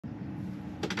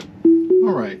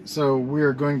Alright, so we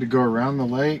are going to go around the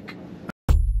lake.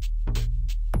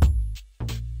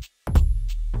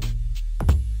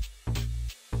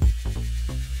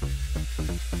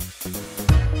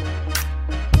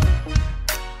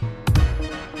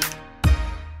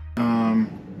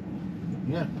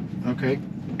 Yeah, okay,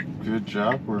 good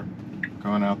job. We're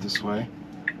going out this way.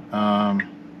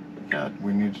 Yeah,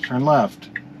 we need to turn left.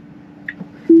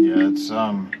 Yeah, it's,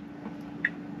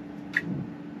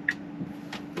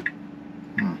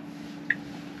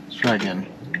 let's try again.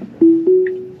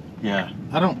 Yeah,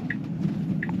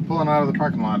 pulling out of the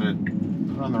parking lot, it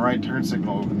put on the right turn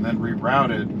signal and then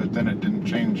rerouted, but then it didn't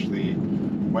change the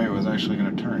way it was actually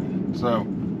going to turn. So,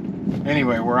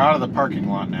 anyway, we're out of the parking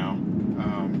lot now.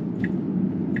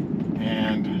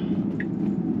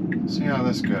 And see how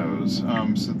this goes.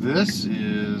 So this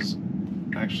is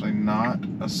actually not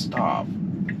a stop.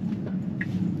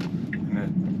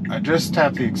 And I just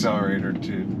tapped the accelerator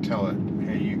to tell it,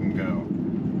 hey, you can go.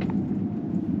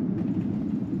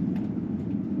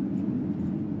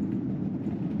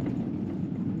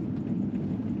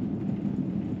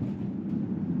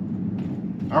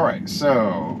 Alright,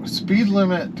 so speed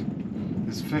limit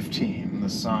is 15. The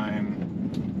sign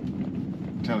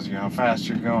tells you how fast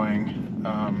you're going.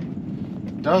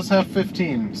 It does have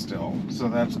 15 still, so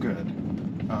that's good.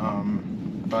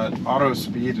 But auto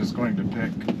speed is going to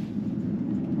pick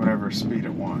whatever speed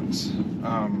it wants. You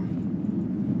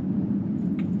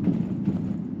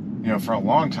know, for a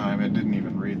long time it didn't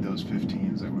even read those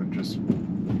 15s. It would just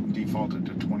default it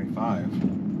to 25.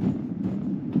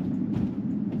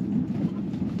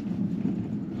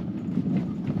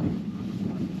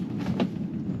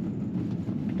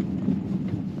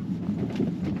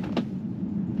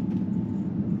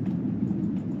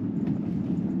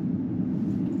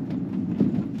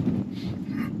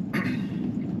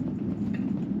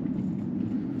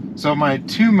 So my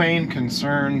two main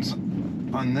concerns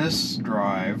on this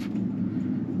drive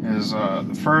is,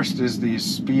 the first is these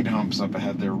speed humps up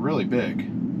ahead. They're really big.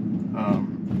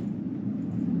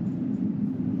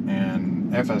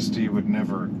 And FSD would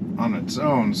never, on its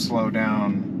own, slow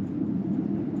down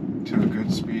to a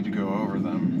good speed to go over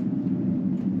them.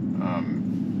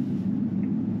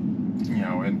 You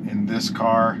know, in this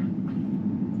car,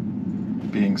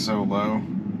 being so low,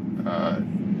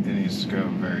 it needs to go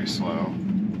very slow.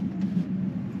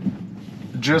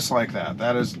 Just like that.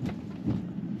 That's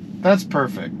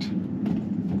perfect.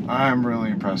 I'm really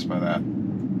impressed by that.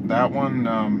 That one,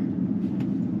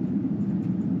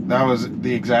 that was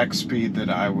the exact speed that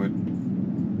I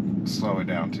would slow it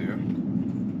down to.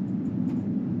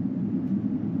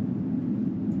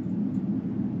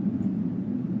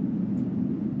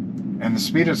 And the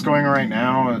speed it's going right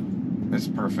now, it's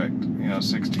perfect. You know,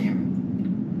 16.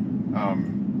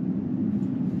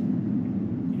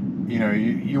 You know,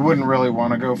 you wouldn't really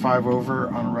want to go 5 over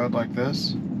on a road like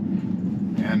this.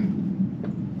 And,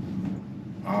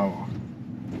 oh,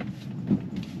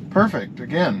 perfect,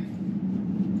 again.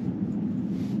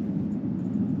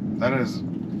 That is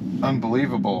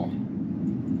unbelievable.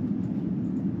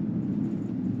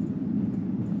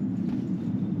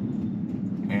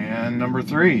 And number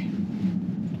 3.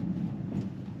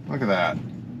 Look at that.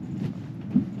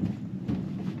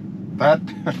 That...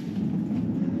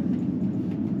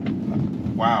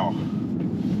 Wow.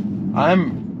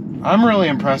 I'm really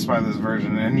impressed by this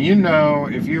version, and you know,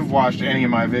 if you've watched any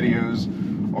of my videos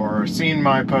or seen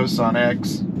my posts on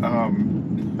X,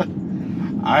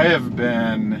 I have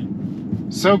been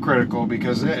so critical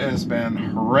because it has been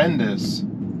horrendous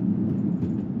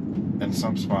in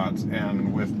some spots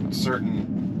and with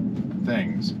certain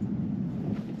things.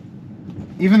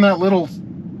 Even that little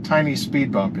tiny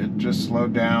speed bump, it just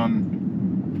slowed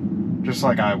down just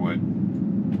like I would.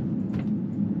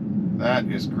 That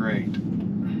is great.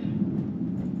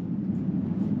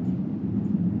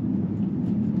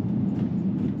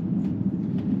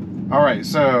 Alright,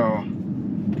 so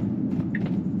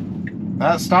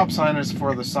that stop sign is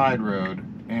for the side road,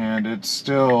 and it's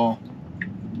still,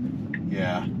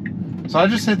 yeah. So I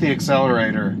just hit the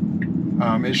accelerator.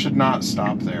 It should not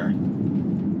stop there.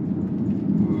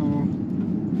 Ooh,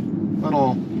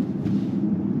 little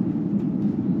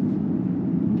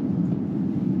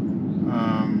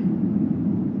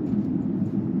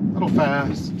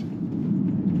fast.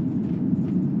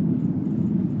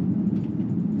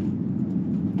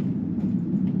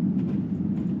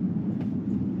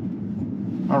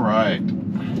 All right.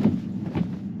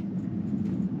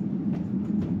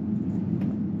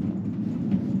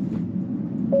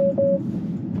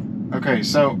 Okay,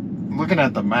 so looking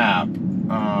at the map,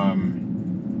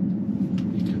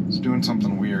 it's doing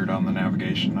something weird on the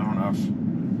navigation. I don't know if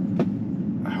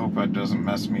hope that doesn't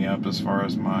mess me up as far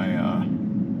as my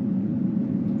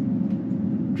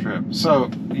trip. So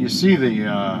you see the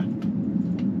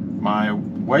my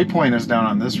waypoint is down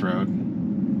on this road.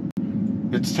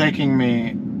 It's taking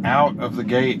me out of the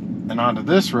gate and onto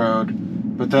this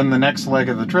road, but then the next leg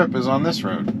of the trip is on this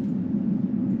road.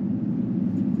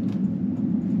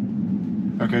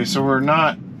 Okay, so we're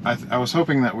not, I was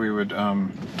hoping that we would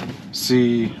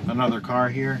see another car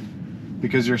here,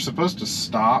 because you're supposed to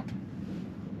stop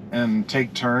and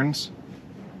take turns.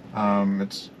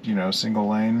 It's, you know, single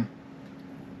lane.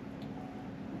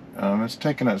 It's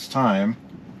taking its time.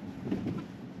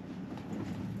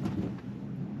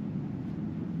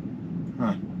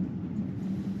 Huh.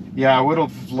 Yeah, I would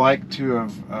have liked to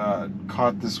have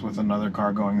caught this with another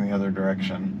car going the other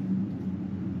direction.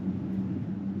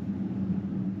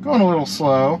 Going a little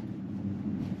slow.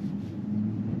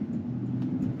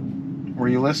 Were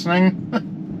you listening?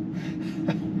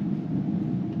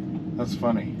 That's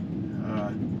funny. I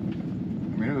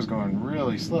mean, it was going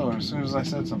really slow, and as soon as I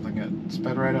said something, it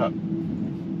sped right up.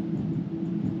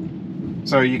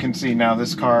 So you can see now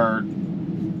this car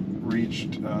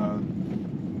reached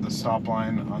the stop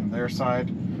line on their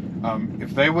side.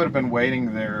 If they would have been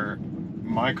waiting there,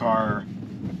 my car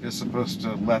is supposed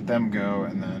to let them go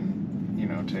and then, you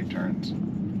know, take turns.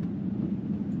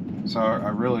 So I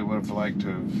really would have liked to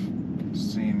have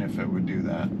seen if it would do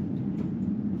that.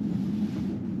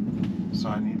 So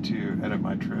I need to edit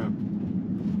my trip.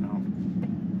 No.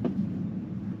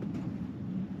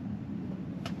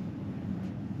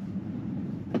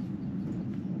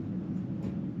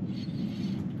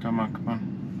 Come on, come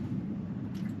on.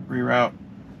 Reroute.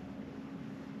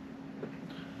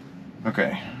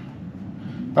 Okay.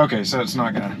 Okay, so it's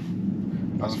not gonna...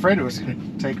 I was afraid it was gonna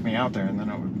take me out there and then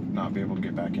I would not be able to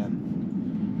get back in.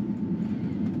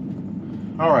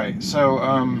 Alright, so,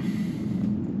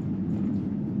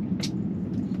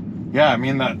 yeah, I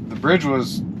mean, the bridge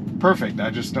was perfect. I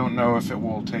just don't know if it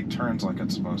will take turns like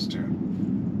it's supposed to.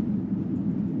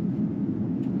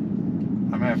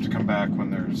 I may have to come back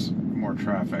when there's more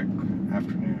traffic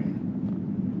afternoon.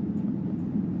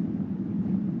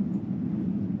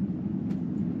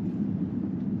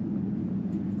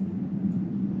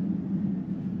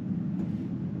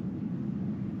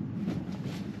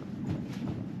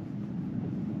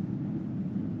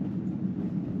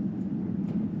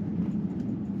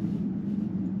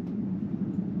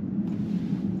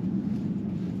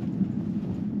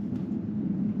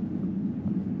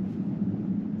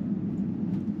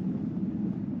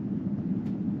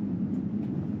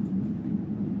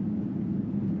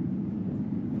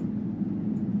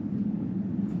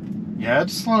 Yeah,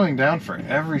 it's slowing down for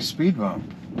every speed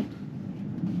bump.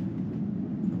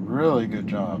 Really good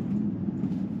job.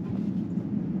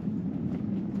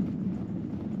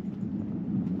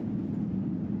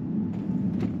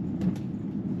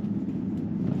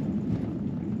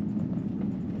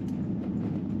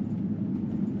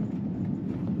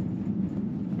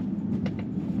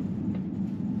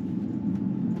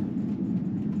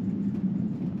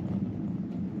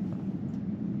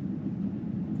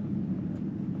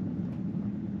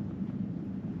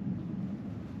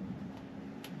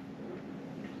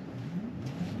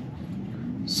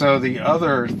 So the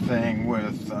other thing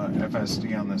with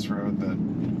FSD on this road that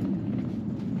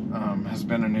has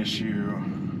been an issue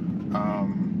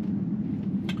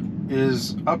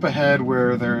is up ahead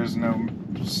where there is no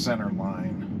center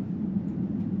line.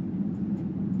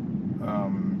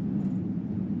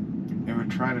 It would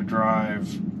try to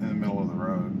drive in the middle of the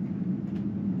road.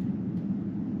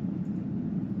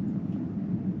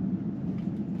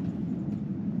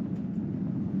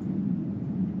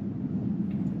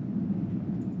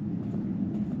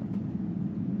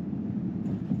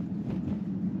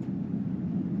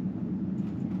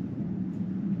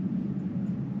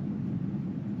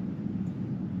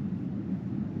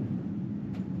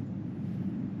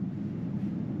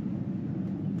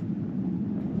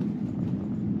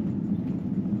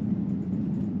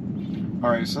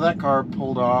 Alright, so that car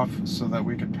pulled off so that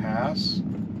we could pass.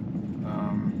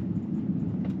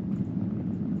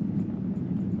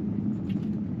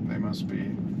 They must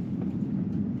be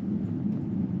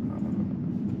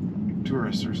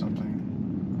tourists or something.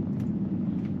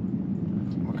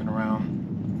 Looking around.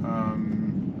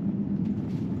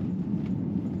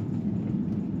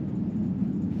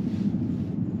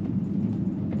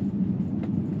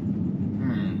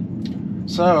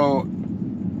 So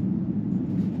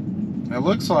it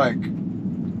looks like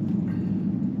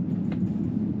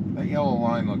that yellow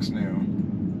line looks new.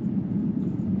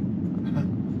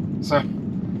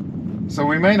 So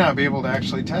we may not be able to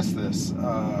actually test this.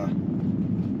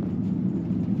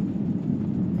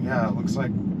 Yeah, Yeah, it looks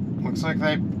like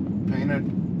they painted.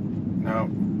 No,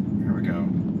 here we go.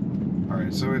 All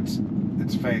right, so it's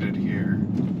faded here.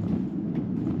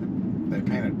 They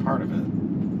painted part of it.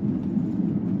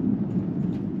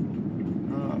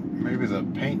 Maybe the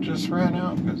paint just ran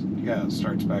out, because yeah, it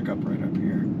starts back up right up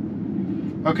here.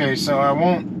 Okay, so I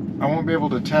won't be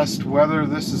able to test whether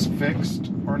this is fixed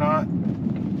or not.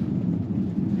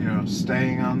 You know,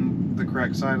 staying on the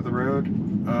correct side of the road.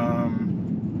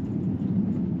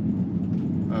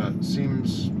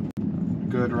 Seems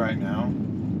good right now.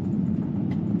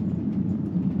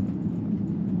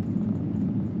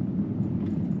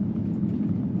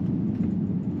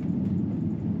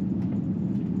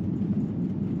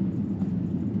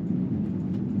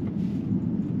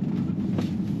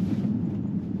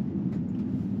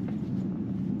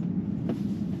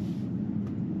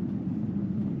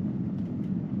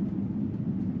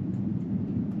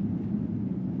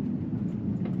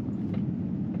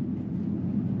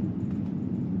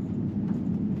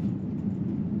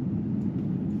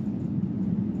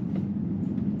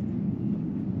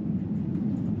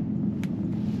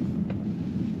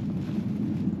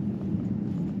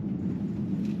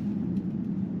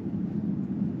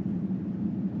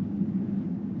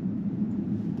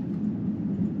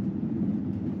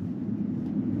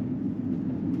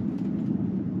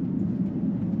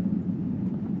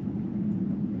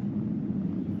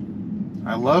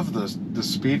 I love the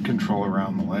speed control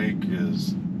around the lake.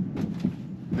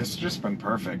 It's just been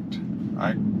perfect.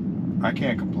 I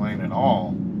can't complain at all.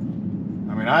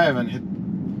 I mean, I haven't hit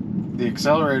the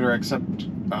accelerator except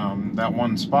that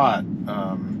one spot,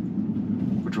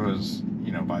 which was,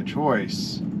 you know, by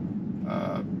choice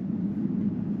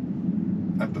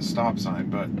at the stop sign.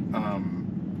 But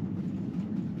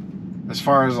as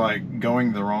far as like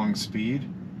going the wrong speed,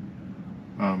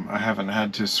 I haven't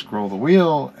had to scroll the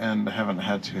wheel and I haven't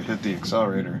had to hit the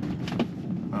accelerator.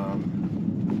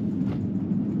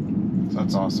 So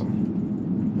that's awesome.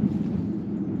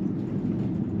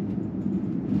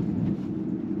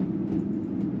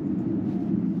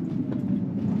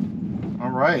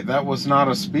 Alright, that was not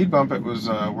a speed bump. It was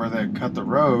where they cut the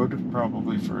road,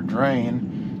 probably for a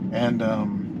drain, and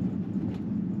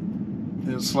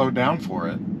it slowed down for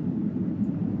it.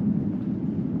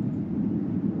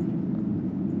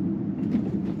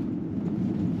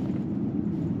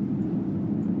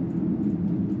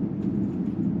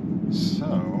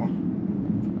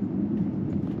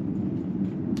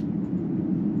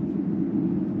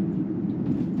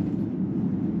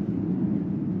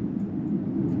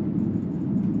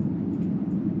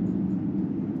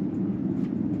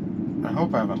 I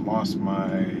hope I haven't lost my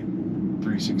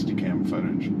 360 cam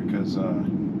footage, because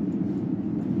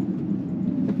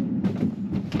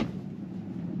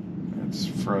it's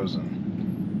frozen.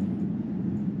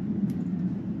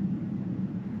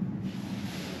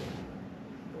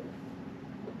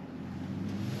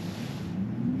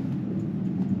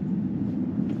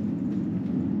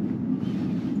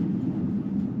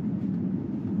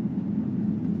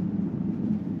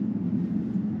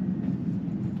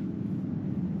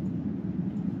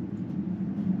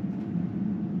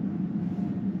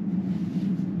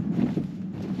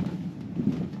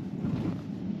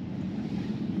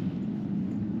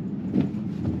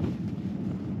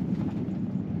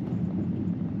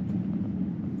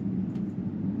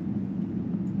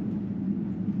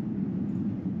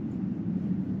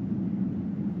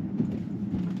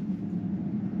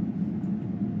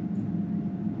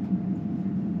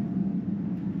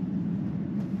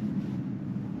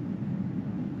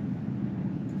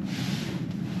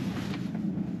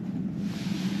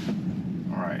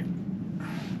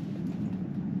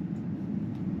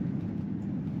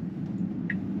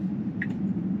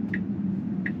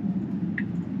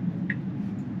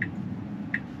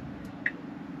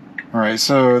 Alright,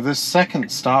 so this second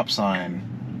stop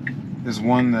sign is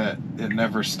one that it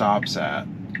never stops at.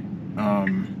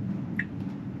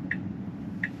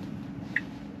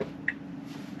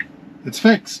 It's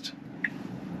fixed.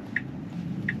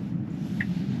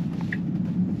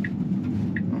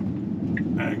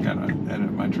 I gotta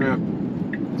edit my trip.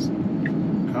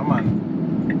 Come on.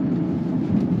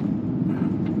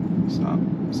 Stop.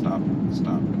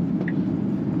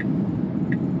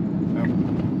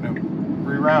 Nope.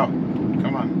 Reroute.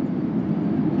 Come on.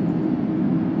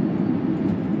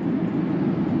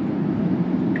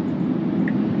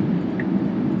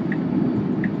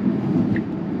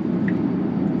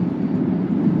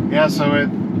 Yeah, so it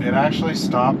actually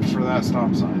stopped for that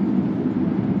stop sign.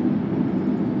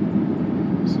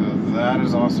 So that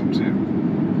is awesome too.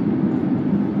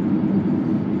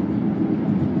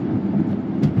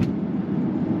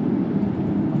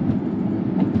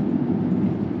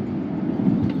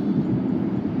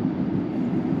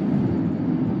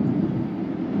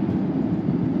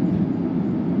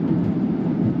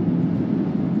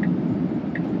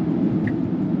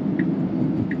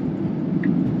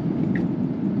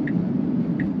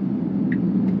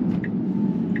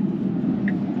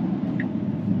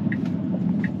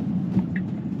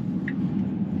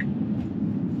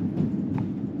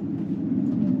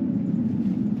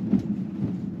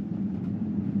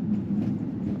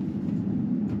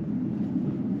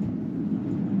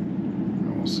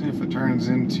 We'll see if it turns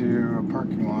into a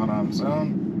parking lot on its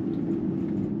own.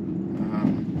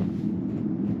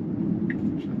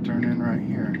 Should turn in right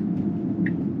here.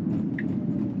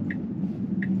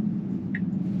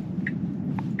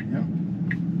 Yep.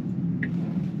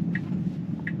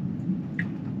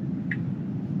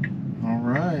 All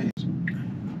right.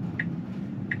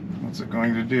 What's it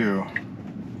going to do?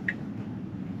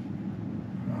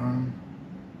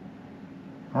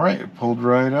 All right, it pulled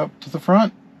right up to the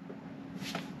front.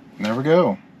 There we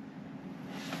go.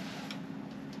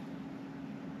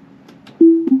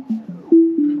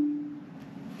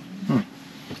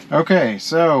 Okay,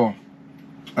 so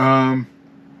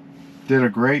did a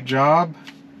great job.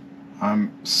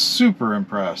 I'm super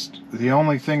impressed. The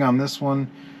only thing on this one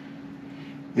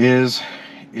is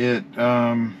it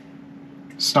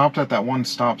stopped at that one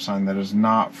stop sign that is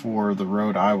not for the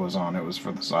road I was on. It was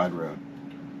for the side road.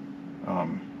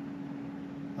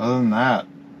 Other than that,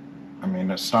 I mean,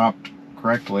 it stopped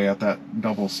correctly at that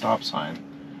double stop sign.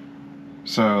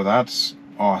 So that's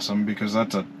awesome, because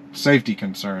that's a safety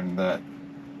concern that,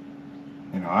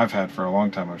 you know, I've had for a long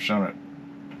time. I've shown it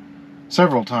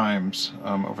several times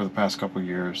over the past couple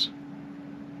years.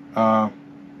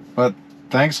 But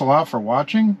thanks a lot for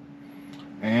watching,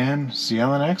 and see you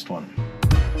on the next one.